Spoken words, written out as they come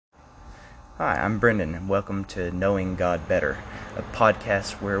Hi, I'm Brendan, and welcome to Knowing God Better, a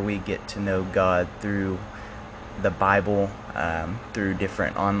podcast where we get to know God through the Bible, through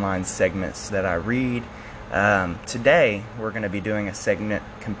different online segments that I read. Today, we're going to be doing a segment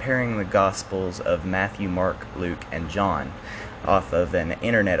comparing the Gospels of Matthew, Mark, Luke, and John off of an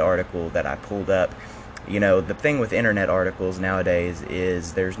internet article that I pulled up. You know, the thing with internet articles nowadays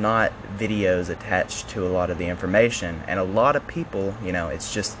is there's not videos attached to a lot of the information, and a lot of people,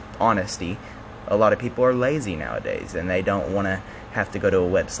 it's just honesty. A lot of people are lazy nowadays, and they don't want to have to go to a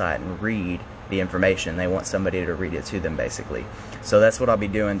website and read the information. They want somebody to read it to them, basically. So that's what I'll be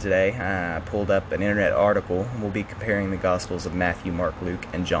doing today. I pulled up an internet article. We'll be comparing the Gospels of Matthew, Mark, Luke,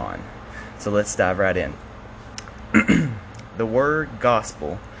 and John. So let's dive right in. The word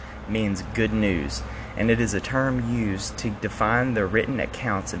gospel means good news, and it is a term used to define the written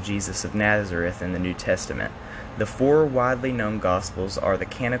accounts of Jesus of Nazareth in the New Testament. The four widely known Gospels are the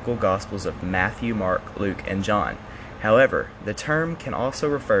canonical Gospels of Matthew, Mark, Luke, and John. However, the term can also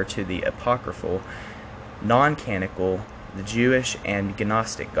refer to the apocryphal, non-canonical, the Jewish, and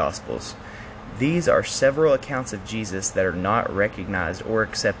Gnostic Gospels. These are several accounts of Jesus that are not recognized or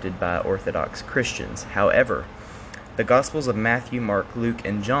accepted by Orthodox Christians. However, the Gospels of Matthew, Mark, Luke,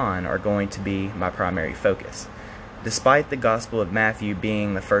 and John are going to be my primary focus. Despite the Gospel of Matthew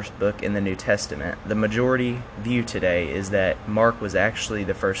being the first book in the New Testament, the majority view today is that Mark was actually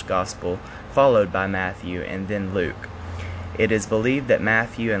the first Gospel, followed by Matthew and then Luke. It is believed that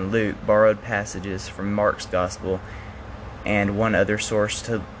Matthew and Luke borrowed passages from Mark's Gospel and one other source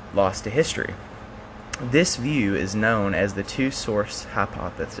lost to history. This view is known as the two-source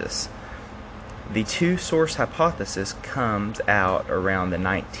hypothesis. The two-source hypothesis comes out around the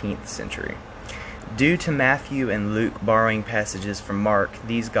 19th century. Due to Matthew and Luke borrowing passages from Mark,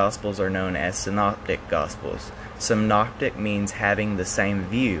 these Gospels are known as synoptic Gospels. Synoptic means having the same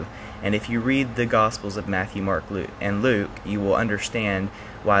view, and if you read the Gospels of Matthew, Mark, and Luke, you will understand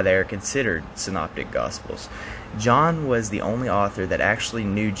why they are considered synoptic Gospels. John was the only author that actually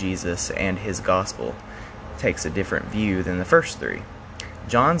knew Jesus, and his Gospel takes a different view than the first three.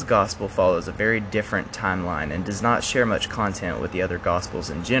 John's Gospel follows a very different timeline and does not share much content with the other Gospels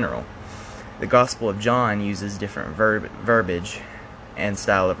in general. The Gospel of John uses different verbiage and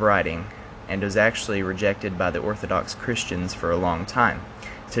style of writing, and was actually rejected by the Orthodox Christians for a long time.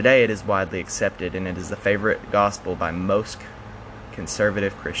 Today it is widely accepted, and it is the favorite Gospel by most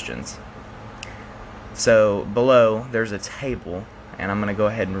conservative Christians. So below there's a table, and I'm going to go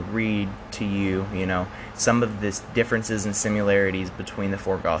ahead and read to you, some of the differences and similarities between the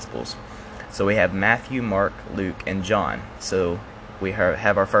four Gospels. So we have Matthew, Mark, Luke, and John. So we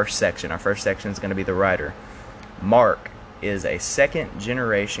have our first section. Our first section is going to be the writer. Mark is a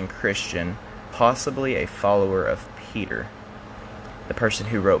second-generation Christian, possibly a follower of Peter. The person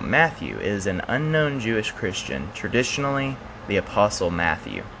who wrote Matthew is an unknown Jewish Christian, traditionally the Apostle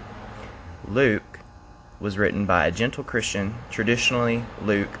Matthew. Luke was written by a gentle Christian, traditionally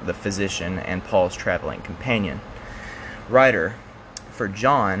Luke the physician and Paul's traveling companion. Writer for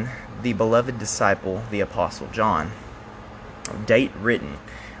John, the beloved disciple, the Apostle John. Date written.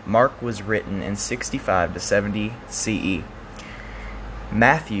 Mark was written in 65 to 70 CE.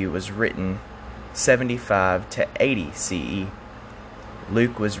 Matthew was written 75 to 80 CE.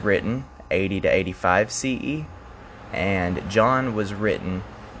 Luke was written 80 to 85 CE. And John was written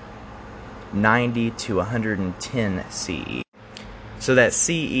 90 to 110 CE. So that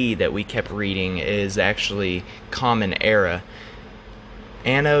CE that we kept reading is actually Common Era.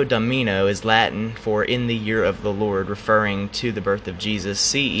 Anno Domini is Latin for in the year of the Lord, referring to the birth of Jesus.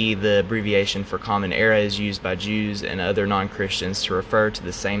 CE, the abbreviation for Common Era, is used by Jews and other non-Christians to refer to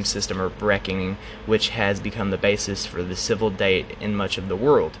the same system of reckoning which has become the basis for the civil date in much of the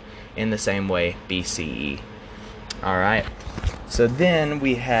world, in the same way BCE. Alright, so then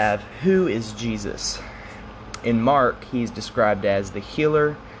we have, who is Jesus? In Mark, he's described as the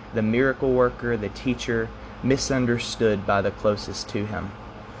healer, the miracle worker, the teacher, misunderstood by the closest to him.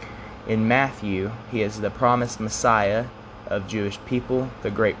 In Matthew, he is the promised Messiah of Jewish people,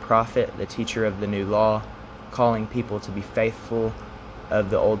 the great prophet, the teacher of the new law, calling people to be faithful of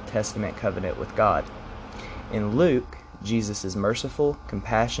the Old Testament covenant with God. In Luke, Jesus is merciful,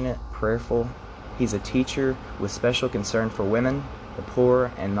 compassionate, prayerful. He's a teacher with special concern for women, the poor,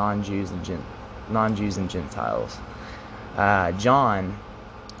 and non-Jews and Gentiles. John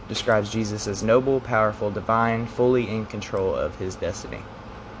describes Jesus as noble, powerful, divine, fully in control of his destiny.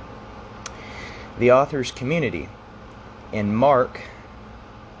 The author's community. In Mark,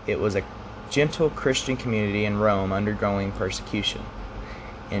 it was a gentle Christian community in Rome undergoing persecution.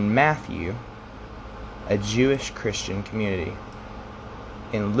 In Matthew, a Jewish Christian community.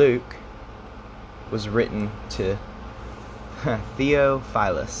 In Luke, was written to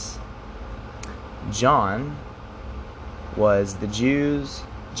Theophilus. John was the Jews,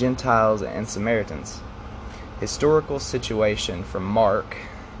 Gentiles, and Samaritans. Historical situation from Mark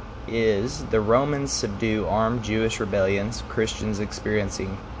is the Romans subdue armed Jewish rebellions, Christians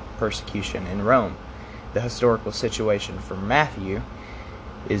experiencing persecution in Rome. The historical situation for Matthew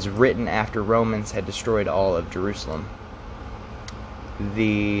is written after Romans had destroyed all of Jerusalem.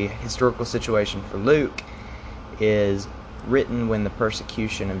 The historical situation for Luke is written when the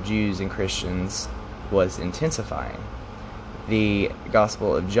persecution of Jews and Christians was intensifying. The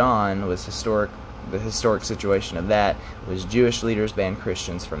Gospel of John was historic. The historic situation of that was Jewish leaders banned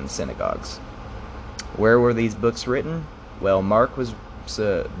Christians from the synagogues. Where were these books written? Well, Mark was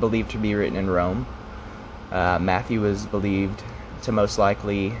believed to be written in Rome. Matthew was believed to most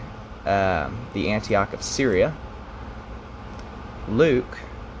likely the Antioch of Syria. Luke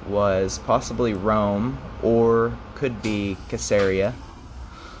was possibly Rome or could be Caesarea.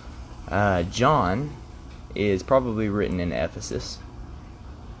 John is probably written in Ephesus.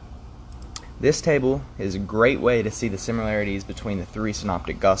 This table is a great way to see the similarities between the three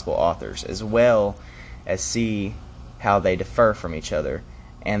synoptic gospel authors, as well as see how they differ from each other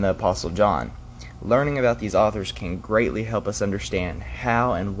and the Apostle John. Learning about these authors can greatly help us understand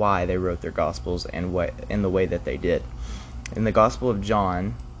how and why they wrote their gospels and in the way that they did. In the Gospel of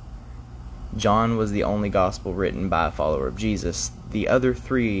John, John was the only gospel written by a follower of Jesus. The other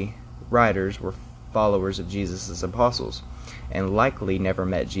three writers were followers of Jesus' apostles, and likely never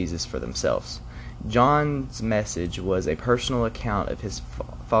met Jesus for themselves. John's message was a personal account of his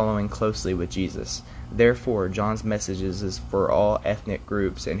following closely with Jesus. Therefore, John's message is for all ethnic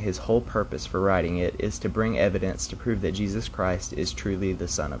groups, and his whole purpose for writing it is to bring evidence to prove that Jesus Christ is truly the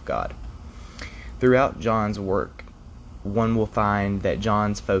Son of God. Throughout John's work, one will find that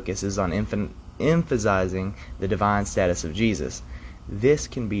John's focus is on emphasizing the divine status of Jesus. This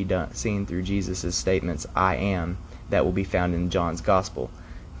can be seen through Jesus' statements, "I am," that will be found in John's Gospel.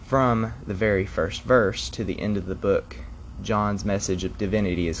 From the very first verse to the end of the book, John's message of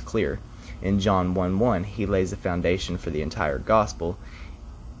divinity is clear. In John 1:1, he lays the foundation for the entire Gospel,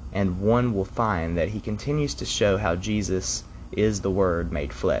 and one will find that he continues to show how Jesus is the Word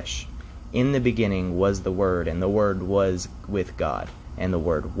made flesh. In the beginning was the Word, and the Word was with God, and the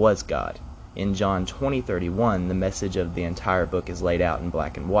Word was God. In John 20:31, the message of the entire book is laid out in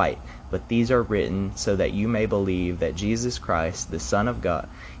black and white, but these are written so that you may believe that Jesus Christ, the Son of God,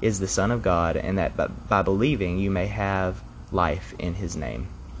 is the Son of God, and that by believing you may have life in his name.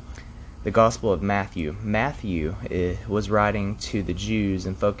 The Gospel of Matthew. Matthew was writing to the Jews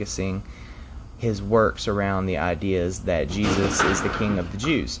and focusing his works around the ideas that Jesus is the King of the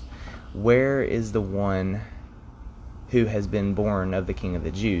Jews. Where is the one who has been born of the King of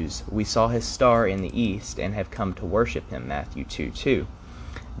the Jews? We saw his star in the east and have come to worship him, Matthew 2:2.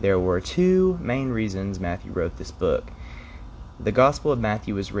 There were two main reasons Matthew wrote this book. The Gospel of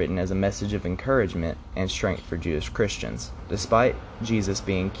Matthew was written as a message of encouragement and strength for Jewish Christians. Despite Jesus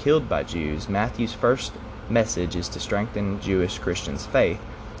being killed by Jews, Matthew's first message is to strengthen Jewish Christians' faith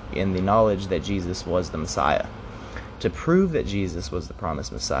in the knowledge that Jesus was the Messiah. To prove that Jesus was the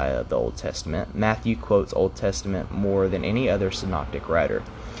promised Messiah of the Old Testament, Matthew quotes Old Testament more than any other synoptic writer.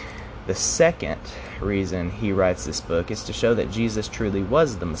 The second reason he writes this book is to show that Jesus truly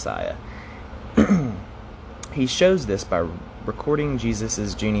was the Messiah. He shows this by recording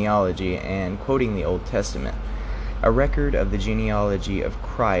Jesus' genealogy and quoting the Old Testament. A record of the genealogy of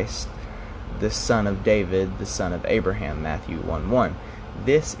Christ, the son of David, the son of Abraham, Matthew 1:1.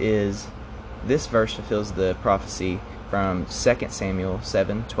 This verse fulfills the prophecy from 2 Samuel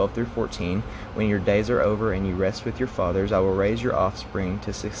 7:12-14. When your days are over and you rest with your fathers, I will raise your offspring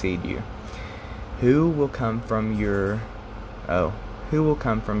to succeed you. Who will come from your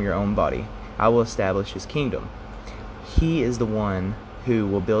own body? I will establish his kingdom. He is the one who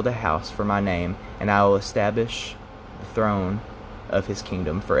will build a house for my name, and I will establish the throne of his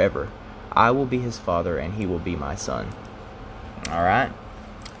kingdom forever. I will be his father, and he will be my son. Alright,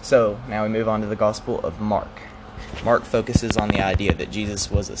 so now we move on to the Gospel of Mark. Mark focuses on the idea that Jesus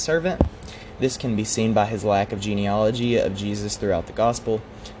was a servant. This can be seen by his lack of genealogy of Jesus throughout the Gospel.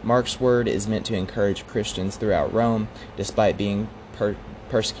 Mark's word is meant to encourage Christians throughout Rome, despite being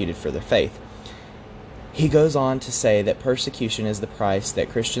persecuted for their faith. He goes on to say that persecution is the price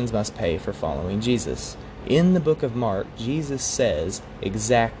that Christians must pay for following Jesus. In the book of Mark, Jesus says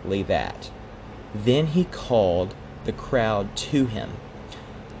exactly that. Then he called the crowd to him,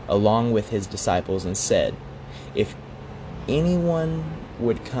 along with his disciples, and said, "If anyone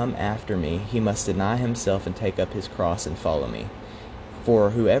would come after me, he must deny himself and take up his cross and follow me.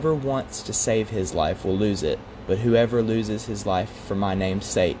 For whoever wants to save his life will lose it, but whoever loses his life for my name's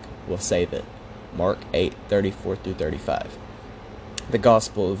sake will save it. Mark 8:34-35. The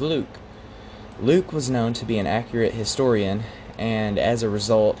Gospel of Luke. Luke was known to be an accurate historian, and as a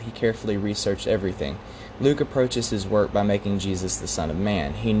result, he carefully researched everything. Luke approaches his work by making Jesus the Son of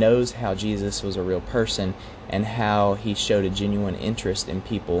Man. He knows how Jesus was a real person and how he showed a genuine interest in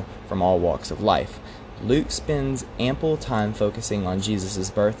people from all walks of life. Luke spends ample time focusing on Jesus'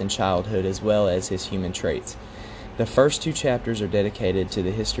 birth and childhood as well as his human traits. The first 2 chapters are dedicated to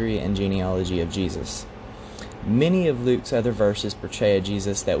the history and genealogy of Jesus. Many of Luke's other verses portray a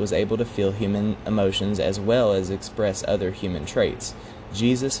Jesus that was able to feel human emotions as well as express other human traits.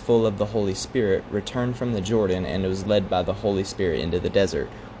 Jesus, full of the Holy Spirit, returned from the Jordan and was led by the Holy Spirit into the desert,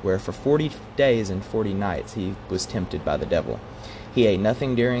 where for 40 days and 40 nights he was tempted by the devil. He ate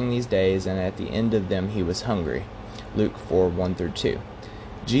nothing during these days, and at the end of them he was hungry. Luke 4:1-2.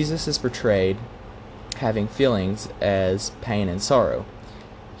 Jesus is portrayed having feelings as pain and sorrow.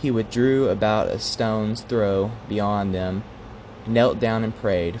 He withdrew about a stone's throw beyond them, knelt down and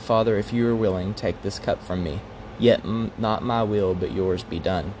prayed, "Father, if you are willing, take this cup from me. Yet not my will, but yours be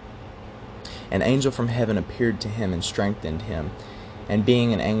done." An angel from heaven appeared to him and strengthened him. And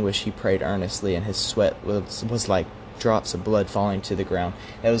being in anguish, he prayed earnestly, and his sweat was like drops of blood falling to the ground.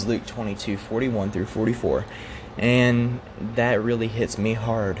 That was Luke 22:41-44. And that really hits me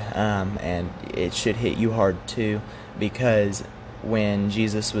hard, and it should hit you hard too, because when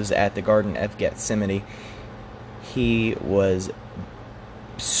Jesus was at the Garden of Gethsemane, he was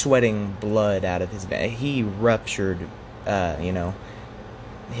sweating blood out of his veins. He ruptured,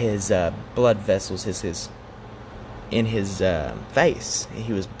 his blood vessels, in his face.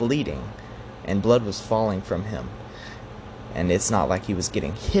 He was bleeding, and blood was falling from him. And it's not like he was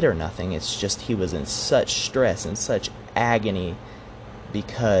getting hit or nothing. It's just he was in such stress and such agony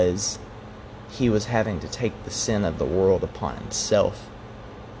because he was having to take the sin of the world upon himself.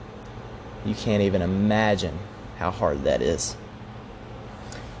 You can't even imagine how hard that is.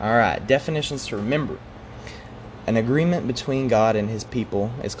 Alright, definitions to remember. An agreement between God and his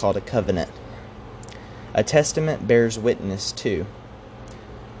people is called a covenant. A testament bears witness to.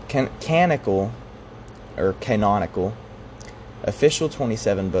 Canonical, official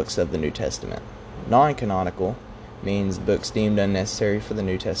 27 books of the New Testament. Non-canonical means books deemed unnecessary for the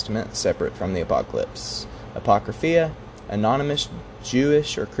New Testament, separate from the Apocalypse. Apocrypha, anonymous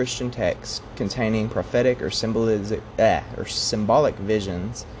Jewish or Christian texts containing prophetic or symbolic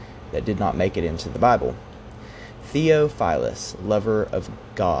visions that did not make it into the Bible. Theophilus, lover of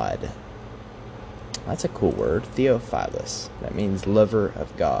God. That's a cool word, Theophilus. That means lover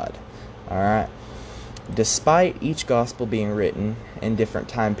of God. Alright. Despite each gospel being written in different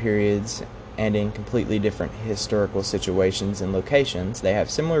time periods and in completely different historical situations and locations, they have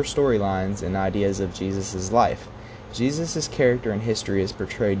similar storylines and ideas of Jesus' life. Jesus' character and history is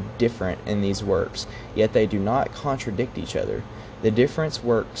portrayed different in these works, yet they do not contradict each other. The different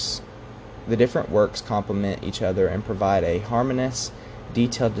works complement each other and provide a harmonious,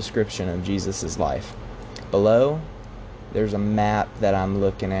 detailed description of Jesus' life. Below, there's a map that I'm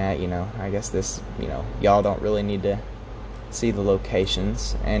looking at. I guess this, y'all don't really need to see the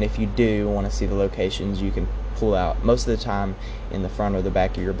locations. And if you do want to see the locations, you can pull out. Most of the time, in the front or the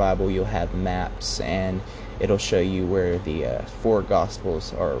back of your Bible, you'll have maps, and it'll show you where the 4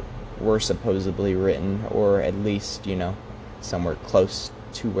 Gospels were supposedly written, or at least, somewhere close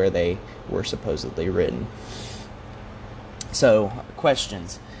to where they were supposedly written. So,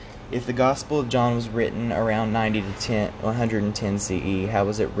 questions. If the Gospel of John was written around 110 CE, how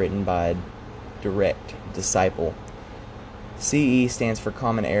was it written by a direct disciple? CE stands for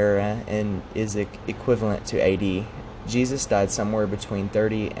Common Era and is equivalent to AD. Jesus died somewhere between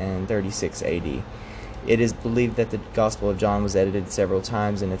 30 and 36 AD. It is believed that the Gospel of John was edited several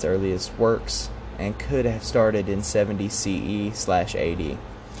times in its earliest works and could have started in 70 CE/AD.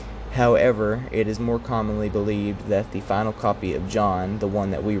 However, it is more commonly believed that the final copy of John, the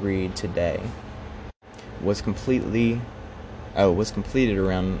one that we read today, was completed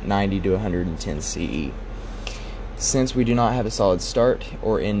around 90 to 110 CE. Since we do not have a solid start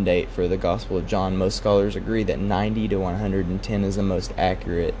or end date for the Gospel of John, most scholars agree that 90 to 110 is the most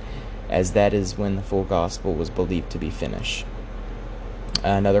accurate, as that is when the full Gospel was believed to be finished.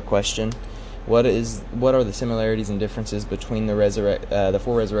 Another question. What are the similarities and differences between the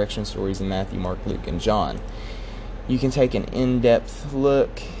 4 resurrection stories in Matthew, Mark, Luke, and John? You can take an in-depth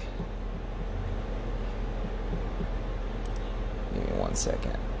look. Give me 1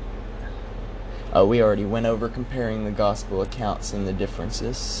 second. We already went over comparing the gospel accounts and the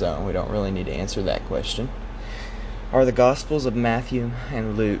differences, so we don't really need to answer that question. Are the Gospels of Matthew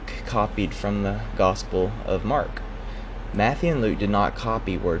and Luke copied from the Gospel of Mark? Matthew and Luke did not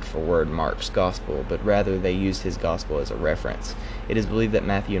copy word for word Mark's Gospel, but rather they used his Gospel as a reference. It is believed that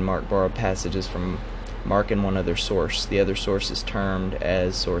Matthew and Mark borrowed passages from Mark and one other source. The other source is termed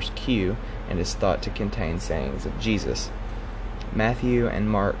as Source Q and is thought to contain sayings of Jesus. Matthew and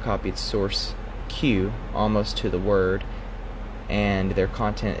Mark copied Source Q almost to the word, and their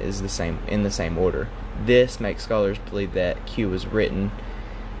content is in the same order. This makes scholars believe that Q was a written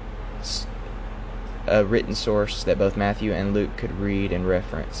source that both Matthew and Luke could read and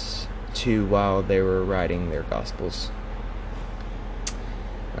reference to while they were writing their Gospels.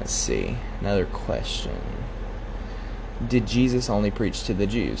 Let's see, another question. Did Jesus only preach to the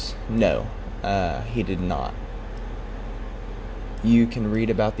Jews? No, he did not. You can read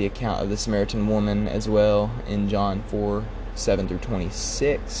about the account of the Samaritan woman as well in John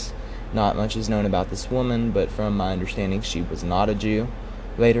 4:7-26. Not much is known about this woman, but from my understanding she was not a Jew.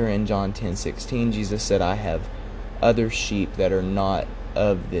 Later in John 10:16, Jesus said, I have other sheep that are not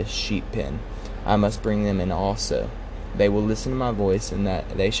of this sheep pen. I must bring them in also. They will listen to my voice, and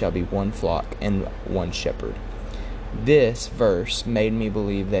that they shall be one flock and one shepherd. This verse made me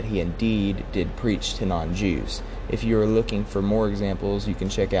believe that he indeed did preach to non-Jews. If you are looking for more examples, you can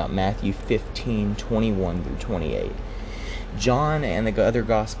check out Matthew 15:21-28. John and the other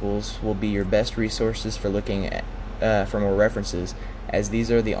Gospels will be your best resources for looking at for more references, as these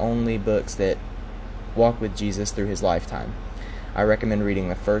are the only books that walk with Jesus through his lifetime. I recommend reading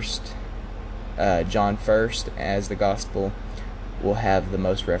the first John first, as the Gospel will have the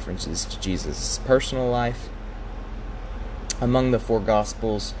most references to Jesus' personal life. Among the four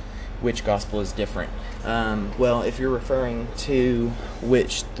Gospels, which Gospel is different? Well, if you're referring to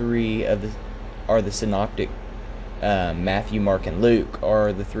which three are the synoptic, Matthew, Mark, and Luke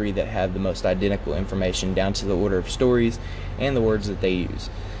are the three that have the most identical information down to the order of stories and the words that they use.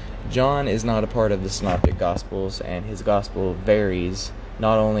 John is not a part of the synoptic Gospels, and his Gospel varies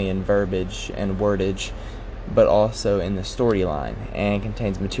not only in verbiage and wordage, but also in the storyline, and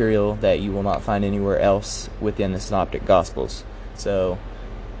contains material that you will not find anywhere else within the synoptic Gospels. So,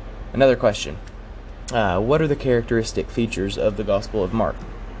 another question. What are the characteristic features of the Gospel of Mark?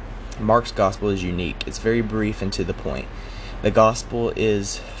 Mark's Gospel is unique. It's very brief and to the point. The Gospel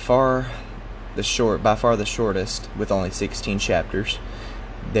is by far the shortest, with only 16 chapters.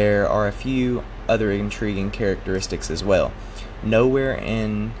 There are a few other intriguing characteristics as well. Nowhere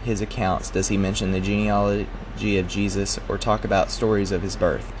in his accounts does he mention the genealogy of Jesus or talk about stories of his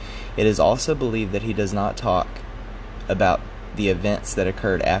birth. It is also believed that he does not talk about the events that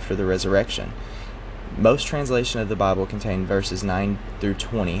occurred after the resurrection. Most translations of the Bible contain verses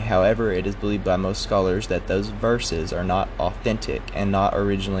 9-20. However, it is believed by most scholars that those verses are not authentic and not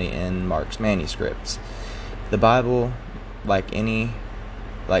originally in Mark's manuscripts. The Bible, like many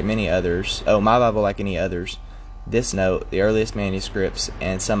others, this note, the earliest manuscripts,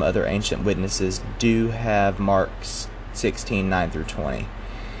 and some other ancient witnesses do have Mark 16:9-20.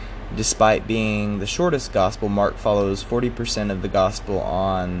 Despite being the shortest Gospel, Mark follows 40% of the Gospel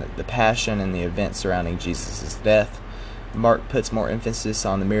on the Passion and the events surrounding Jesus' death. Mark puts more emphasis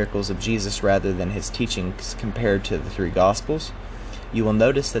on the miracles of Jesus rather than his teachings compared to the three Gospels. You will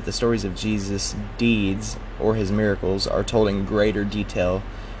notice that the stories of Jesus' deeds or his miracles are told in greater detail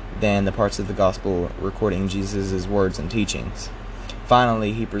than the parts of the Gospel recording Jesus' words and teachings.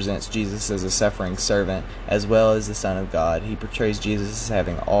 Finally, he presents Jesus as a suffering servant, as well as the Son of God. He portrays Jesus as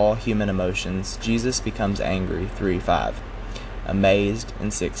having all human emotions. Jesus becomes angry, 3:5, amazed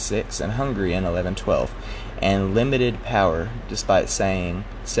in 6:6, and hungry in 11:12, and limited power, despite saying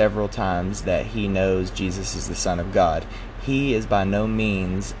several times that he knows Jesus is the Son of God. He is by no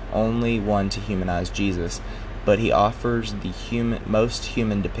means only one to humanize Jesus, but he offers the most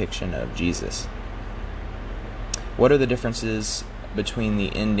human depiction of Jesus. What are the differences between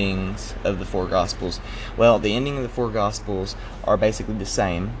the endings of the four Gospels? Well, the ending of the four Gospels are basically the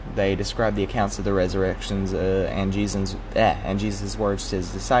same. They describe the accounts of the resurrections and Jesus' words to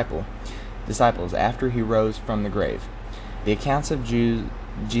his disciples after he rose from the grave. The accounts of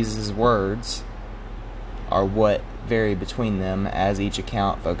Jesus' words are what vary between them, as each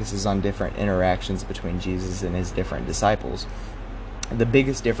account focuses on different interactions between Jesus and his different disciples. The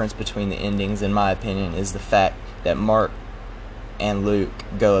biggest difference between the endings, in my opinion, is the fact that Mark and Luke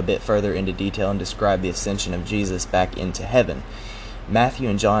go a bit further into detail and describe the ascension of Jesus back into heaven. Matthew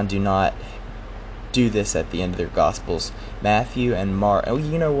and John do not do this at the end of their Gospels. Matthew and Mark... Oh,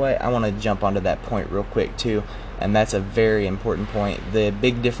 you know what? I want to jump onto that point real quick, too, and that's a very important point. The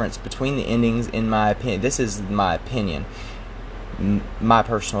big difference between the endings, in my opinion... This is my opinion, my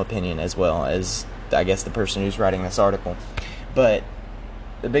personal opinion, as well as I guess, the person who's writing this article. But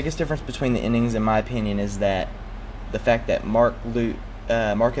the biggest difference between the endings, in my opinion, is that the fact that Mark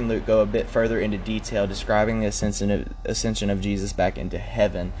and Luke go a bit further into detail describing the ascension of Jesus back into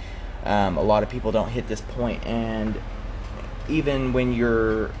heaven. A lot of people don't hit this point, and even when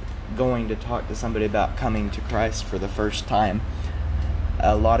you're going to talk to somebody about coming to Christ for the first time,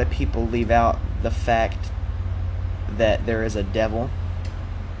 a lot of people leave out the fact that there is a devil.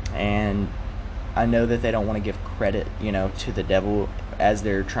 And I know that they don't want to give credit, to the devil as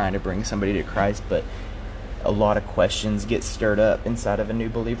they're trying to bring somebody to Christ, but a lot of questions get stirred up inside of a new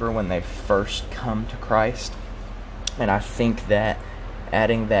believer when they first come to Christ. And I think that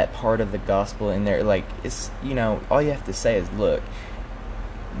adding that part of the gospel in there, it's, all you have to say is, look,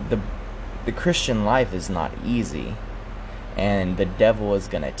 the Christian life is not easy, and the devil is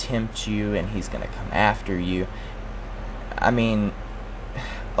going to tempt you, and he's going to come after you. I mean,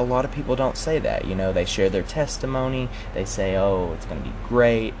 a lot of people don't say that. They share their testimony. They say, oh, it's going to be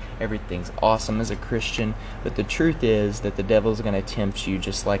great, everything's awesome as a Christian. But the truth is that the devil's going to tempt you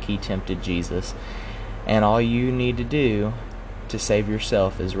just like he tempted Jesus. And all you need to do to save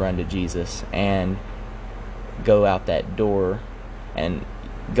yourself is run to Jesus and go out that door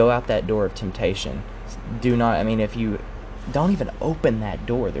of temptation. If you don't even open that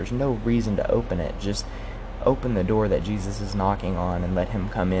door, there's no reason to open it. Just open the door that Jesus is knocking on and let him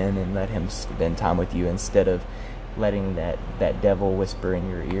come in and let him spend time with you, instead of letting that devil whisper in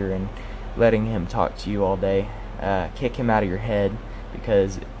your ear and letting him talk to you all day. Kick him out of your head,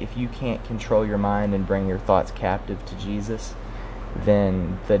 because if you can't control your mind and bring your thoughts captive to Jesus,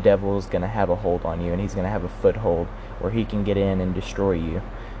 then the devil is going to have a hold on you, and he's going to have a foothold where he can get in and destroy you,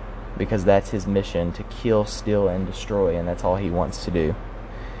 because that's his mission, to kill, steal, and destroy, and that's all he wants to do.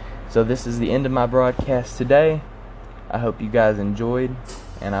 So this is the end of my broadcast today. I hope you guys enjoyed,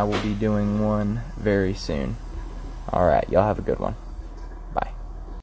 and I will be doing one very soon. Alright, y'all have a good one.